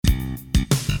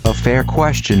A fair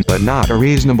question but not a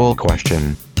reasonable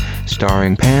question.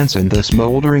 Starring Pants and the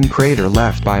smoldering crater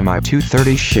left by my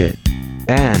 2:30 shit.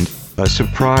 And a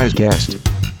surprise guest.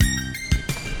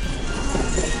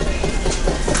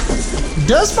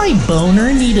 Does my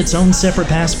boner need its own separate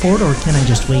passport, or can I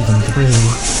just wave him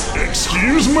through?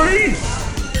 Excuse me?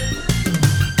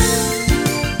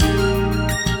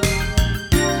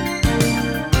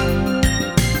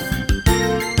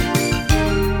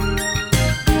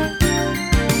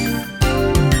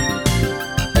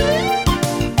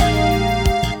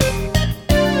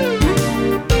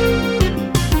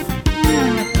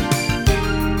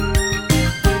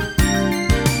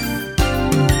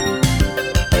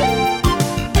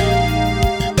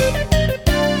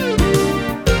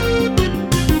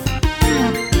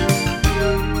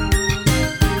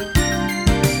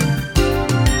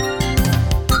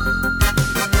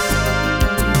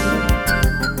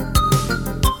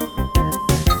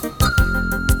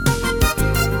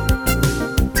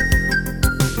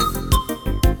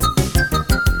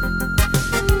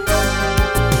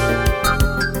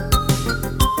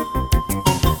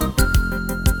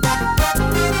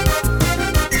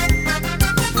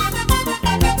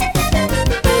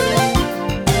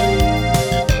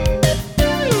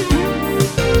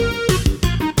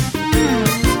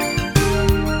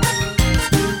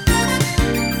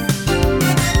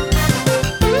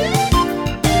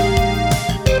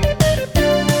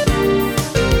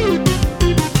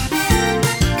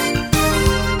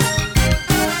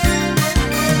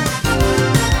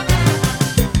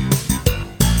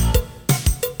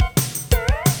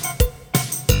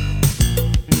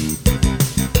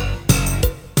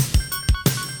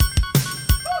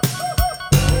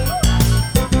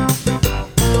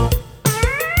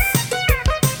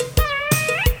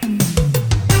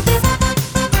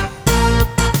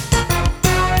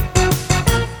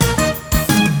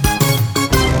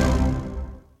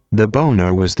 The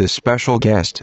boner was the special guest.